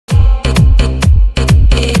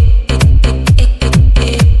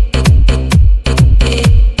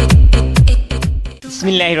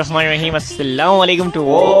बिस्मिल्लाहिर्रहमानिर्रहीम। अस्सलाम वालेकुम टू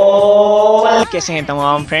ऑल। कैसे हैं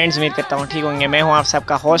तमाम फ्रेंड्स? उम्मीद करता हूँ ठीक होंगे। मैं हूँ आप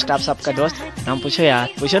सबका होस्ट, आप सबका दोस्त। नाम पूछो यार,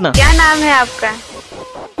 पूछो ना। क्या नाम है आपका?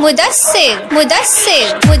 मुदस्सिर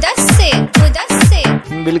मुदस्सिर मुदस्सिर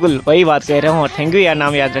मुदस्सिर। बिल्कुल वही बात कह रहा हूँ। और थैंक यू यार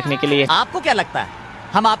नाम याद रखने के लिए। आपको क्या लगता है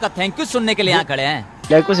हम आपका थैंक यू सुनने के लिए यहाँ खड़े हैं?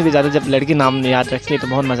 लड़कों से भी ज्यादा जब लड़की नाम याद रखती है तो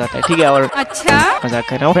बहुत मजा आता है। ठीक है, और अच्छा मजाक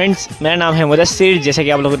कर रहा हूँ फ्रेंड्स। मेरा नाम है मुदस्सिर, जैसे कि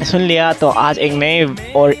आप लोगों ने सुन लिया। तो आज एक नए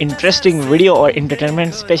और इंटरेस्टिंग वीडियो और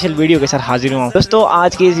इंटरटेनमेंट स्पेशल वीडियो के साथ हाजिर हुआ हूँ। दोस्तों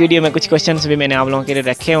आज की इस वीडियो में कुछ क्वेश्चंस भी मैंने आप लोगों के लिए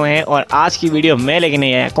रखे हुए हैं। और आज की वीडियो मैं लेके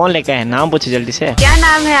नहीं आया, कौन लेकर आया? नाम पूछो जल्दी से। क्या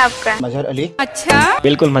नाम है आपका? मजहर अली। अच्छा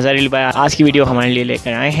बिल्कुल मज़हर अली भाई आज की वीडियो हमारे लिए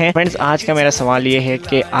लेकर आए हैं। फ्रेंड्स आज का मेरा सवाल ये है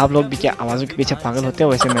कि आप लोग भी क्या आवाज़ों के पीछे पागल होते हो?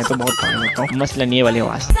 वैसे मैं तो बहुत पागल होता हूँ। मसलन ये वाली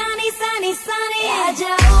आवाज़।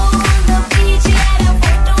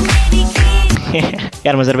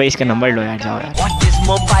 यार मज़हर भाई इसका नंबर लो यार, जाओ यार। What is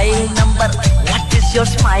mobile number? What is your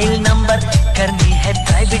smile number? करनी है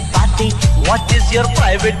प्राइवेट बातें। What is your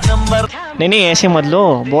private number? नहीं ऐसे मत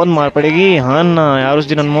लो, बहुत मार पड़ेगी। हाँ ना यार, उस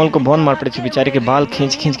दिन अनमोल को बहुत मार पड़ी थी। बेचारे के बाल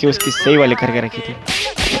खींच खींच के उसकी सही वाले करके रखी थी।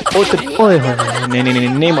 ओए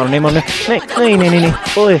नहीं मारो, नहीं मारो, नहीं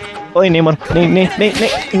ओए ओए नहीं मारो,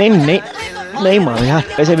 नहीं मारो यार।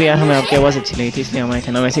 वैसे भी यार हमें आपकी आवाज़ अच्छी लगी थी इसलिए हम आए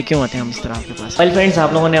थे ना। वैसे क्यों आते हैं हम इस तरह आपके पास? वेल फ्रेंड्स,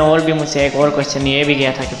 आप लोगों ने और भी मुझसे एक और क्वेश्चन ये भी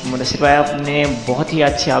किया था कि मुदस्सिर भाई आपने बहुत ही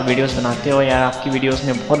अच्छी आप वीडियोस बनाते हो यार, आपकी वीडियोस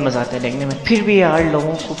में बहुत मज़ा आता है देखने में। फिर भी यार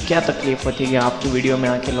लोगों को क्या तकलीफ होती है कि आपकी वीडियो में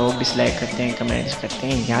आके लोग डिसलाइक करते हैं, कमेंट्स करते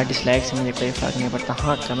हैं। यार डिसलाइक से मुझे कोई फ़र्क नहीं पड़ता।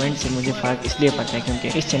 हाँ, कमेंट से मुझे फ़र्क इसलिए पड़ता है क्योंकि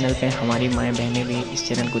इस चैनल पर हमारी माएँ बहनें भी इस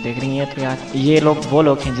चैनल को देख रही हैं। तो यार ये लोग वो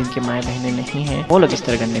लोग हैं जिनकी माएँ बहनें नहीं हैं, वो लोग इस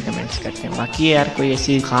तरह गंदे कमेंट्स करते हैं। बाकी यार कोई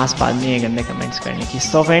ऐसी खास बात नहीं है गंदे कमेंट्स करने की।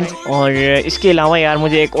 सो फ्रेंड्स, और इसके अलावा यार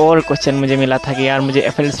मुझे एक और क्वेश्चन मुझे मिला था कि यार मुझे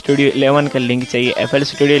FL Studio 11 का लिंक चाहिए। FL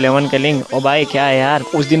Studio 11 का लिंक। और भाई क्या है यार,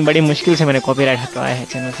 उस दिन बड़ी मुश्किल से मैंने कॉपीराइट हटवाया है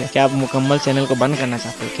चैनल से। क्या आप मुकम्मल चैनल को बंद करना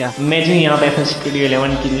चाहते हो क्या? मैं जो यहाँ पे FL Studio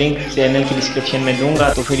 11 की लिंक चैनल की डिस्क्रिप्शन में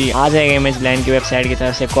दूंगा तो फिर आ जाएगा इमेज लाइन की वेबसाइट की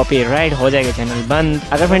तरफ से, कॉपीराइट हो जाएगा, चैनल बंद।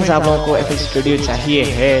 अगर फ्रेंड्स आप लोगों को FL Studio चाहिए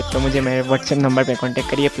है तो मुझे मेरे व्हाट्सएप नंबर पर कॉन्टैक्ट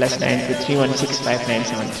करिए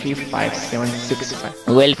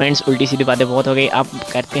 +923165973565। वेल फ्रेंड्स, उल्टी सीधी बातें बहुत हो गई, अब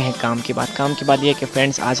करते हैं काम की बात। काम की बात ये कि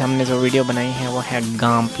फ्रेंड्स आज हमने जो वीडियो बनाई है वो है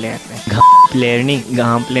गाम प्लेयर पे।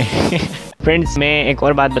 गाम प्लेयर फ्रेंड्स मैं एक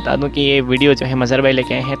और बात बता दूं कि ये वीडियो जो है मज़हर भाई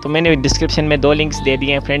लेके आए हैं, तो मैंने डिस्क्रिप्शन में 2 लिंक्स दे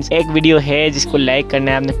दिए हैं फ्रेंड्स। एक वीडियो है जिसको लाइक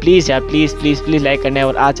करना है आपने, प्लीज़ यार प्लीज़ लाइक करना है।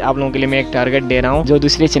 और आज आप लोगों के लिए मैं एक टारगेट दे रहा हूँ। जो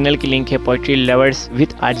दूसरे चैनल की लिंक है poetry lovers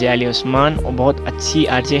with RJ Ali Usman, और बहुत अच्छी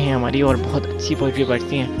RJ हैं हमारी और बहुत अच्छी पोइट्री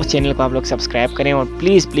पढ़ती हैं। उस चैनल को आप लोग सब्सक्राइब करें और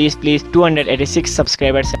प्लीज़ 286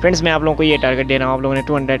 सब्सक्राइबर्स। फ्रेंड्स मैं आप लोगों को ये टारगेट दे रहा हूँ, आप लोगों ने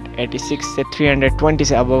 286 से 320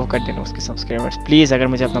 से अबव कर देना उसके सब्सक्राइबर्स प्लीज़, अगर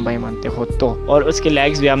मुझे अपना भाई मानते हो तो। और उसके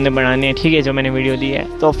लाइक्स भी आपने बढ़ाने हैं, ठीक है, जो मैंने वीडियो दी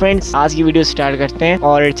है। तो फ्रेंड्स आज की वीडियो स्टार्ट करते हैं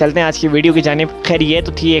और चलते हैं आज की वीडियो की जानिब। खैर ये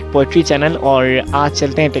तो थी एक पोइट्री चैनल, और आज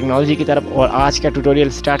चलते हैं टेक्नोलॉजी की तरफ और आज का ट्यूटोरियल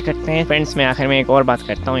स्टार्ट करते हैं। फ्रेंड्स मैं आखिर में एक और बात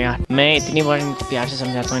करता हूँ यार, मैं इतनी बार इनको प्यार से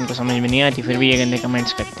समझाता हूँ, इनको समझ में नहीं आती, फिर भी ये गंदे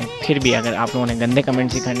कमेंट्स करते हैं। फिर भी अगर आप लोगों ने गंदे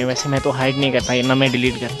कमेंट्स ही करने, वैसे मैं तो हाइड नहीं करता ना, मैं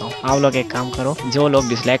डिलीट करता हूँ। आप लोग एक काम करो, जो लोग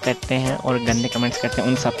डिसलाइक करते हैं और गंदे कमेंट्स करते हैं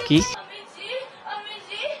उन सब की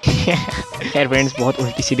खैर फ्रेंड्स बहुत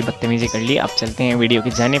उल्टी सीधी बदतमीजी कर ली। अब चलते हैं वीडियो की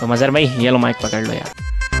जानिब। तो मज़हर भाई ये लो माइक पकड़ लो यार।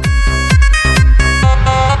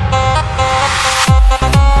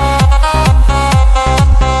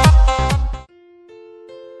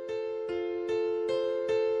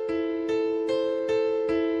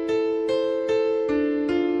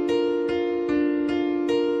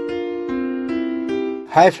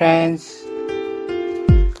 Hi friends,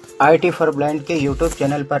 IT for blind के YouTube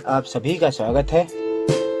चैनल पर आप सभी का स्वागत है।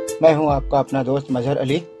 मैं हूं आपका अपना दोस्त मजहर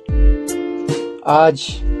अली। आज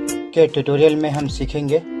के ट्यूटोरियल में हम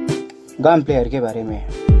सीखेंगे गाम प्लेयर के बारे में।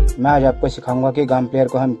 मैं आज आपको सिखाऊंगा कि गाम प्लेयर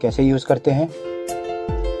को हम कैसे यूज़ करते हैं।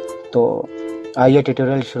 तो आइए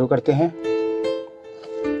ट्यूटोरियल शुरू करते हैं।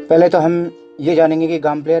 पहले तो हम ये जानेंगे कि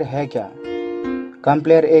गाम प्लेयर है क्या। गाम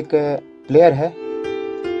प्लेयर एक प्लेयर है,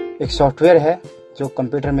 एक सॉफ्टवेयर है जो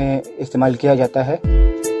कंप्यूटर में इस्तेमाल किया जाता है,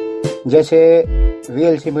 जैसे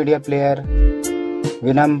VLC मीडिया प्लेयर,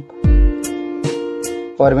 विनम्प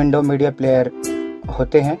और विंडो मीडिया प्लेयर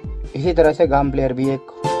होते हैं। इसी तरह से गाम प्लेयर भी एक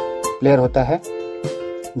प्लेयर होता है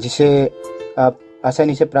जिसे आप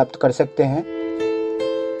आसानी से प्राप्त कर सकते हैं।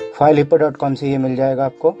 filehypo.com से ये मिल जाएगा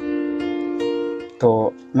आपको।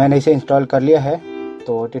 तो मैंने इसे इंस्टॉल कर लिया है।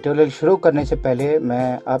 तो ट्यूटोरियल शुरू करने से पहले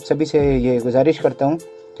मैं आप सभी से ये गुजारिश करता हूँ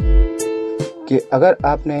कि अगर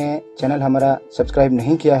आपने चैनल हमारा सब्सक्राइब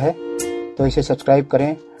नहीं किया है तो इसे सब्सक्राइब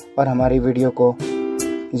करें और हमारी वीडियो को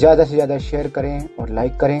ज़्यादा से ज़्यादा शेयर करें और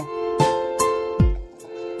लाइक करें।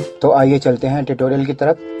 तो आइए चलते हैं ट्यूटोरियल की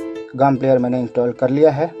तरफ। गाम प्लेयर मैंने इंस्टॉल कर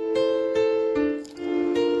लिया है।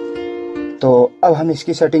 तो अब हम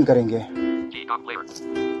इसकी सेटिंग करेंगे।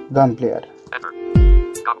 गम प्लेयर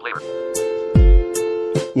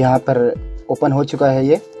यहाँ पर ओपन हो चुका है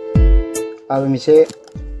ये। अब हम इसे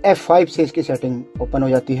F5 से इसकी सेटिंग ओपन हो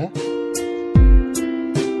जाती है।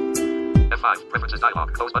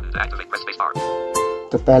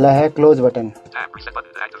 तो पहला है क्लोज बटन,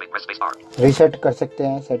 रीसेट कर सकते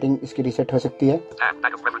हैं, सेटिंग इसकी रीसेट हो सकती है।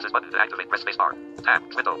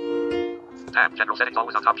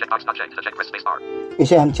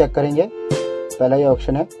 इसे हम चेक करेंगे। पहला ये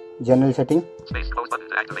ऑप्शन है जनरल सेटिंग।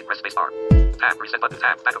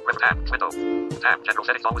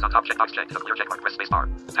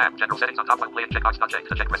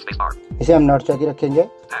 इसे हम नॉट चेक रखेंगे।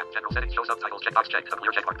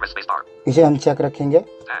 इसे हम चेक रखेंगे।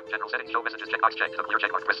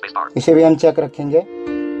 इसे भी हम चेक रखेंगे।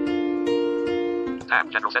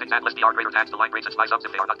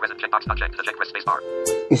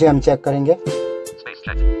 इसे हम चेक करेंगे।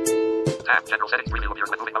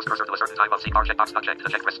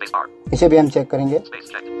 इसे भी हम चेक करेंगे।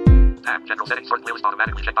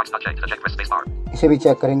 इसे भी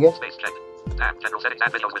चेक करेंगे।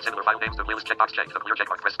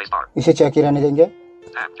 इसे चेक ही रहने देंगे।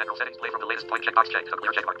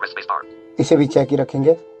 इसे भी चेक ही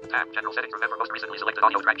रखेंगे।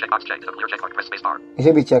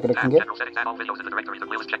 इसे भी चेक रखेंगे।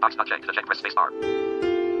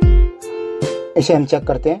 इसे हम चेक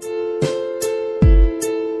करते हैं।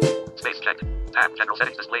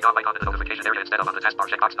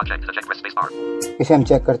 इसे हम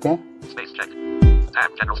चेक करते हैं।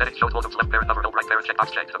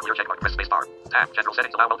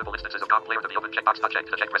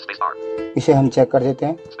 इसे हम चेक कर देते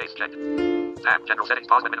हैं।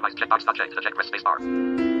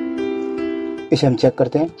 इसे हम चेक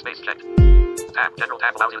करते हैं।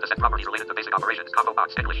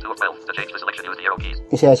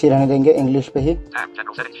 इसे ऐसे रहने देंगे इंग्लिश पे ही।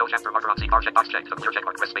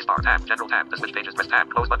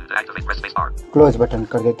 क्लोज बटन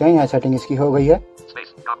कर देते हैं। यहाँ सेटिंग इसकी हो गई है।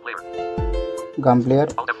 गम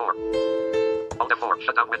प्लेयर।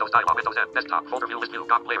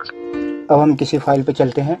 अब हम किसी फाइल पे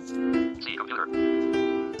चलते हैं।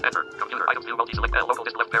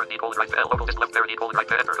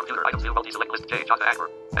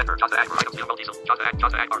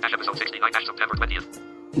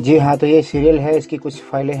 जी हाँ, तो ये सीरियल है, इसकी कुछ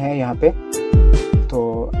फाइलें हैं यहाँ पे।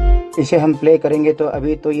 तो इसे हम प्ले करेंगे। तो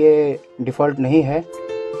अभी तो ये डिफ़ॉल्ट नहीं है,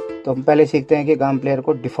 तो हम पहले सीखते हैं कि गम प्लेयर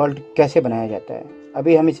को डिफ़ॉल्ट कैसे बनाया जाता है।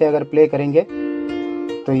 अभी हम इसे अगर प्ले करेंगे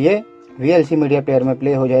तो ये VLC मीडिया प्लेयर में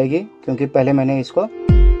प्ले हो जाएगी, क्योंकि पहले मैंने इसको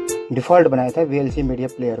डिफ़ॉल्ट बनाया था VLC मीडिया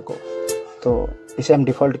प्लेयर को। तो इसे हम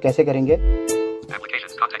डिफ़ॉल्ट कैसे करेंगे।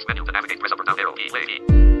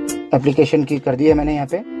 एप्लीकेशन की कर दी है मैंने यहाँ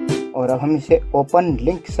पे, और अब हम इसे ओपन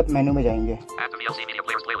लिंक सब मेनू में जाएंगे।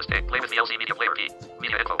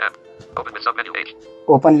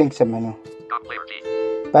 ओपन लिंक सब मेनू।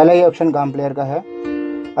 पहला ये ऑप्शन गम प्लेयर का है।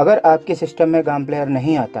 अगर आपके सिस्टम में गम प्लेयर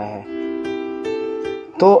नहीं आता है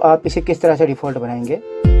तो आप इसे किस तरह से डिफ़ॉल्ट बनाएंगे,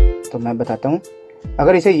 तो मैं बताता हूँ।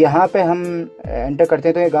 अगर इसे यहाँ पे हम एंटर करते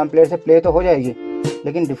हैं तो ये गम प्लेयर से प्ले तो हो जाएगी,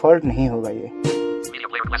 लेकिन डिफ़ॉल्ट नहीं होगा ये।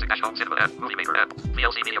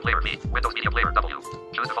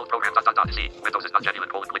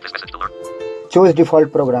 चूज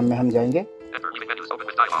डिफ़ॉल्ट प्रोग्राम में हम जाएंगे।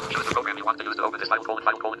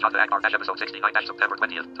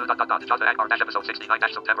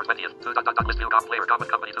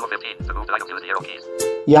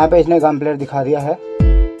 यहाँ पे इसने गम प्लेयर दिखा दिया है,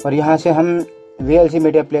 और यहाँ से हम VLC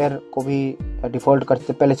मीडिया प्लेयर को भी डिफ़ॉल्ट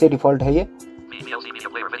करते। पहले से डिफ़ॉल्ट है ये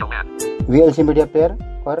VLC मीडिया प्लेयर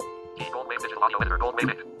और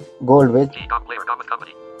गोल्ड वेज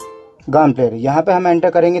गम प्लेयर। यहाँ पे हम एंटर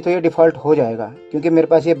करेंगे तो ये डिफ़ॉल्ट हो जाएगा, क्योंकि मेरे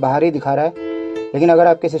पास ये बाहर ही दिखा रहा है। लेकिन अगर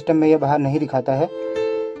आपके सिस्टम में ये बाहर नहीं दिखाता है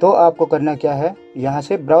तो आपको करना क्या है, यहाँ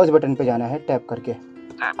से ब्राउज बटन पे जाना है टैप करके।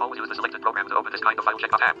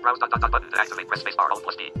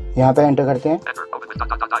 यहाँ पे एंटर करते हैं।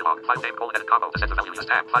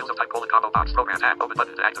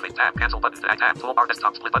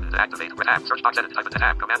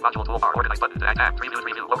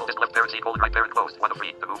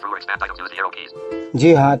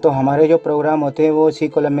 जी हाँ, तो हमारे जो प्रोग्राम होते हैं वो C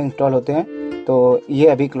कॉलम में इंस्टॉल होते हैं। तो ये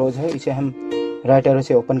अभी क्लोज है, इसे हम राइट एरो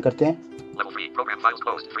से ओपन करते हैं।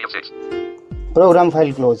 Program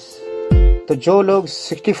file close. तो जो लोग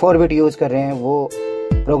 64 बिट यूज़ कर रहे हैं वो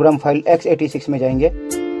प्रोग्राम फाइल x86 में जाएंगे,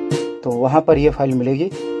 तो वहाँ पर ये फाइल मिलेगी।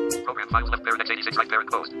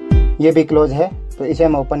 ये भी क्लोज है, तो इसे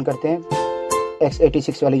हम ओपन करते हैं।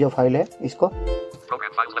 x86 वाली जो फाइल है इसको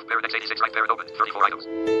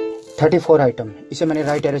 34 आइटम, इसे मैंने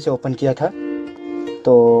राइट एरो से ओपन किया था।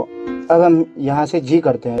 तो अब हम यहाँ से जी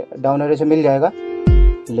करते हैं, डाउन एरो से मिल जाएगा,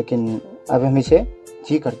 लेकिन अब हम इसे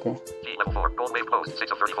जी करते हैं।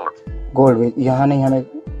 गोल्ड वेज, यहाँ नहीं हमें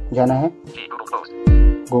जाना है,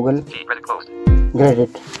 गूगल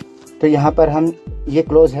क्रेडिट। तो यहाँ पर हम ये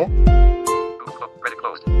क्लोज है,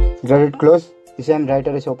 क्रेडिट क्लोज, इसे हम राइट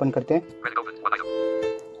एरो से ओपन करते हैं।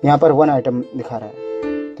 यहाँ पर 1 आइटम दिखा रहा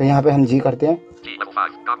है, तो यहाँ पे हम जी करते हैं।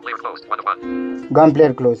 गम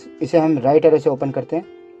प्लेयर क्लोज, इसे हम राइट एरो से ओपन करते हैं।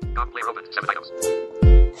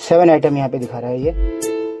 7 आइटम यहाँ पे दिखा रहा है ये,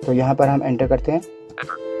 तो यहाँ पर हम एंटर करते हैं।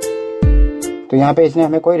 तो यहाँ पे इसने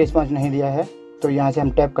हमें कोई रिस्पांस नहीं दिया है, तो यहाँ से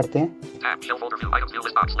हम टैप करते हैं।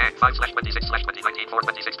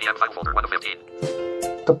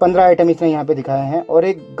 तो 15 आइटम इसने यहाँ पे दिखाए हैं, और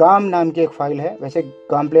एक गाम नाम की एक फाइल है। वैसे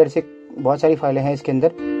गाम प्लेयर से बहुत सारी फाइलें हैं इसके अंदर,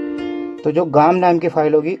 तो जो गाम नाम की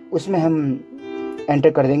फाइल होगी उसमें हम एंटर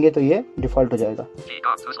कर देंगे तो ये डिफॉल्ट हो जाएगा।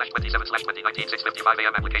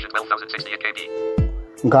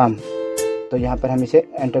 गाम, तो यहाँ पर हम इसे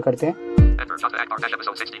एंटर करते हैं।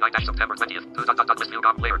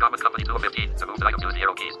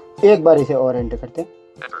 एक बार इसे और एंटर करते हैं।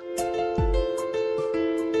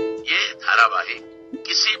 ये धारावाहिक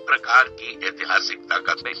किसी प्रकार की ऐतिहासिक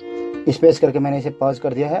ताकत, स्पेस करके मैंने इसे पॉज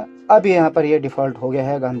कर दिया है। अब यहाँ पर ये डिफॉल्ट हो गया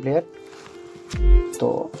है गाम प्लेयर।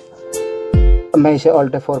 तो मैं इसे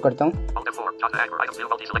Alt F4 करता हूँ।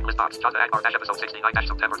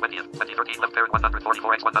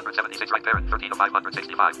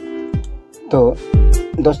 तो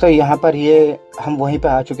दोस्तों यहाँ पर ये हम वहीं पे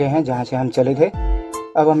आ चुके हैं जहाँ से हम चले थे।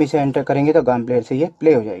 अब हम इसे एंटर करेंगे तो गाम प्लेयर से ये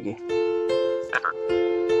प्ले हो जाएगी।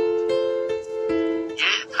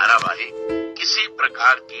 ये धारावाहिक किसी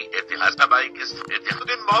प्रकार की ऐतिहासिक।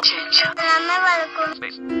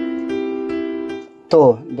 तो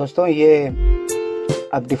दोस्तों ये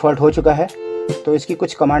अब डिफ़ॉल्ट हो चुका है। तो इसकी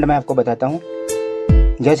कुछ कमांड मैं आपको बताता हूँ।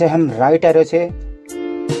 जैसे हम राइट एरो से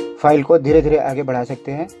फाइल को धीरे धीरे आगे बढ़ा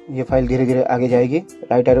सकते हैं। ये फाइल धीरे धीरे आगे जाएगी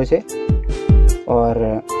राइट एरो से, और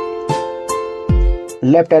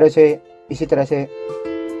लेफ्ट एरो से इसी तरह से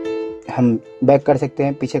हम बैक कर सकते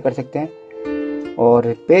हैं, पीछे कर सकते हैं।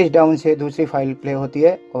 और पेज डाउन से दूसरी फाइल प्ले होती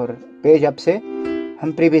है, और पेज अप से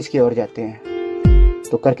हम प्रीवियस की ओर जाते हैं।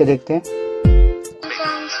 तो करके देखते हैं।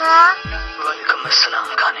 वालेकुम अस्सलाम।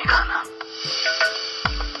 खाना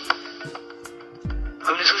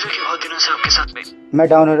हमने सोचा कि बहुत दिनों से आपके साथ मैं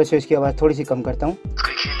डाउन एरो से इसकी आवाज़ थोड़ी सी कम करता हूँ।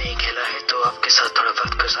 कोई खेल नहीं खेला है तो आपके साथ थोड़ा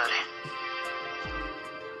वक्त गुजारे।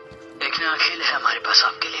 एक नया खेल है हमारे पास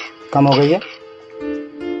आपके लिए। कम हो गई है,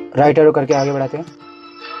 राइट एरो करके आगे बढ़ाते हैं।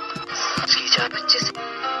 इसकी 4 बच्चे से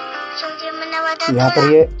यहाँ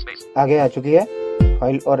पर ये आगे आ चुकी है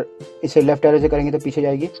फाइल, और इसे लेफ्ट एरो से करेंगे तो पीछे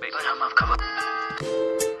जाएगी। पर हम आपका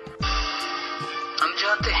हम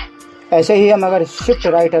जानते हैं। ऐसे ही हम अगर शिफ्ट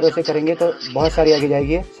राइट एरो से करेंगे तो बहुत सारी आगे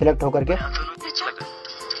जाएगी सिलेक्ट होकर के।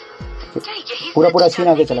 पूरा सीन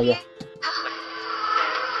आगे चला गया।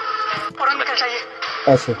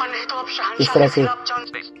 ऐसे इस तरह से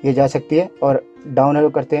ये जा सकती है। और डाउन एरो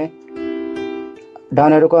करते हैं।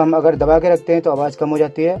 डाउन एरो को हम अगर दबा के रखते हैं तो आवाज़ कम हो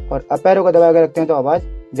जाती है, और अप एरो को दबा के रखते हैं तो आवाज़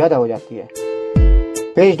ज़्यादा हो जाती है।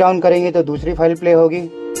 पेज डाउन करेंगे तो दूसरी फाइल प्ले होगी,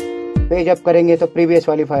 पेज अप करेंगे तो प्रीवियस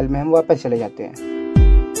वाली फाइल में हम वापस चले जाते हैं।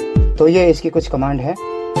 तो ये इसकी कुछ कमांड है।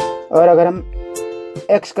 और अगर हम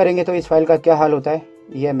एक्स करेंगे तो इस फाइल का क्या हाल होता है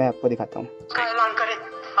ये मैं आपको दिखाता हूँ। ऐलान करें,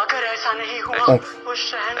 अगर ऐसा नहीं हुआ तो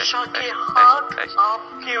शहंशाह के हाथ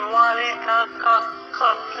आपकी वालिदा का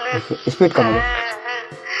कत्ल। स्पीड कम हो गया।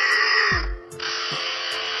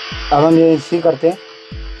 अब हम ये सी करते हैं।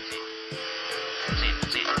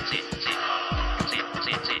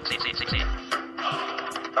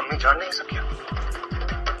 हमने जान नहीं सकिया।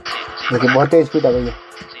 देखिए बहुत तेज स्पीड आ गई है,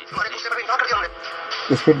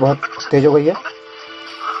 स्पीड बहुत तेज हो गई है।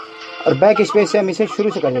 और बैक स्पेस से हम इसे शुरू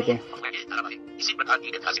से कर देते हैं। इसी प्रकार की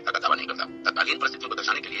ऐतिहासिकता का दावा नहीं करता। तत्कालीन परिस्थितियों को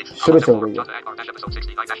दर्शाने के लिए शुरू से हो गई है।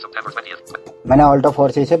 मैंने Alt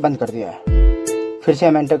F4 से इसे बंद कर दिया है। फिर से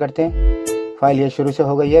हम एंटर करते हैं। फाइल ये शुरू से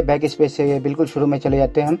हो गई है। बैक स्पेस से ये बिल्कुल शुरू में चले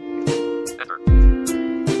जाते हैं हम।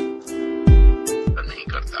 नहीं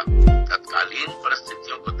करता। तत्कालीन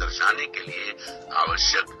परिस्थितियों को दर्शाने के लिए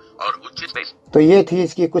आवश्यक और उचित। तो ये थी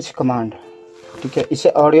इसकी कुछ कमांड। ठीक है, इससे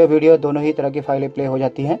ऑडियो वीडियो दोनों ही तरह की फाइलें प्ले हो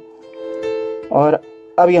जाती हैं। और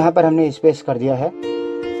अब यहाँ पर हमने स्पेस कर दिया है।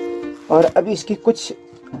 और अभी इसकी कुछ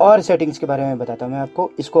और सेटिंग्स के बारे में बताता हूँ मैं आपको।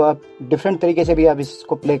 इसको आप डिफरेंट तरीके से भी आप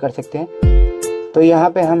इसको प्ले कर सकते हैं। तो यहाँ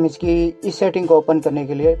पे हम इसकी इस सेटिंग को ओपन करने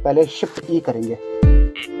के लिए पहले शिफ्ट ई करेंगे,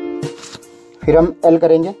 फिर हम एल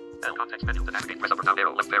करेंगे।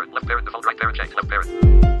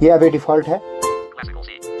 ये अभी डिफ़ॉल्ट है।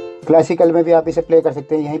 क्लासिकल में भी आप इसे प्ले कर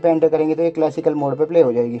सकते हैं। यहीं पे एंटर करेंगे तो ये क्लासिकल मोड पे प्ले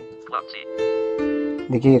हो जाएगी।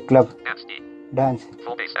 देखिए club, dance,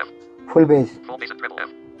 full bass,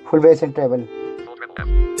 full bass and treble,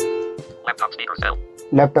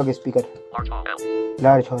 laptop speaker,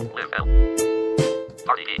 large hall,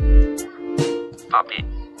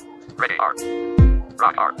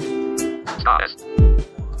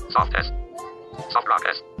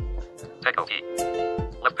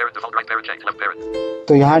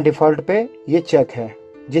 तो यहाँ डिफॉल्ट पे ये चेक है।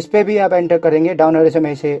 जिस पे भी आप एंटर करेंगे, डाउन एरो से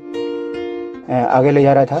मैं इसे आगे ले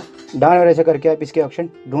जा रहा था, डाउन एरो से करके आप इसके ऑप्शन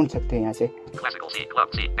ढूंढ सकते हैं यहाँ से।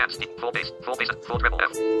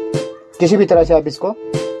 किसी भी तरह से आप इसको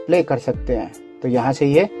प्ले कर सकते हैं। तो यहाँ से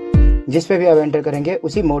ये जिस पे भी आप एंटर करेंगे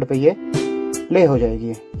उसी मोड पे ये प्ले हो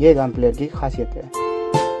जाएगी। ये गाम प्लेयर की खासियत है।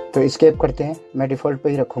 तो स्केप करते हैं, मैं डिफॉल्ट पे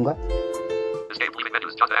ही रखूंगा।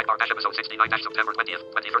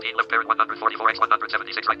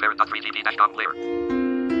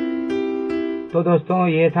 तो दोस्तों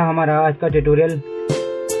ये था हमारा आज का ट्यूटोरियल।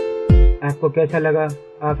 आपको कैसा लगा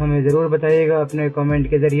आप हमें ज़रूर बताइएगा अपने कमेंट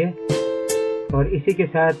के ज़रिए। और इसी के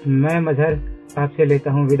साथ मैं मजहर आपसे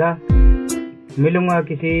लेता हूँ विदा। मिलूँगा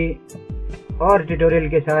किसी और ट्यूटोरियल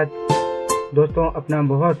के साथ। दोस्तों अपना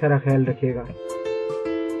बहुत सारा ख्याल रखिएगा।